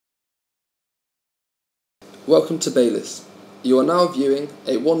Welcome to Baylis. You are now viewing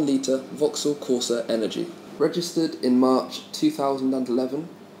a 1 litre Vauxhall Corsa Energy. Registered in March 2011,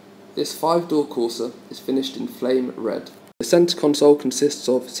 this 5-door Corsa is finished in flame red. The centre console consists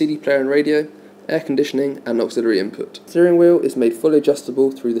of CD player and radio, air conditioning and auxiliary input. The steering wheel is made fully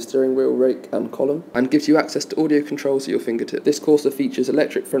adjustable through the steering wheel rake and column and gives you access to audio controls at your fingertip. This Corsa features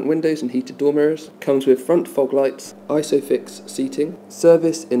electric front windows and heated door mirrors, comes with front fog lights, ISOFIX seating,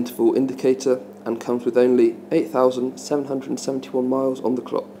 service interval indicator, and comes with only 8,771 miles on the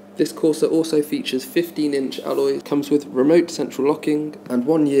clock. This Corsa also features 15-inch alloys, comes with remote central locking and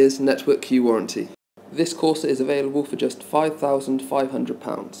 1 year's network Q warranty. This Corsa is available for just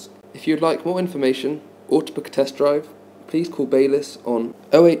 £5,500. If you'd like more information or to book a test drive, please call Baylis on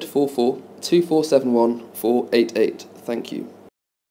 0844 2471 488. Thank you.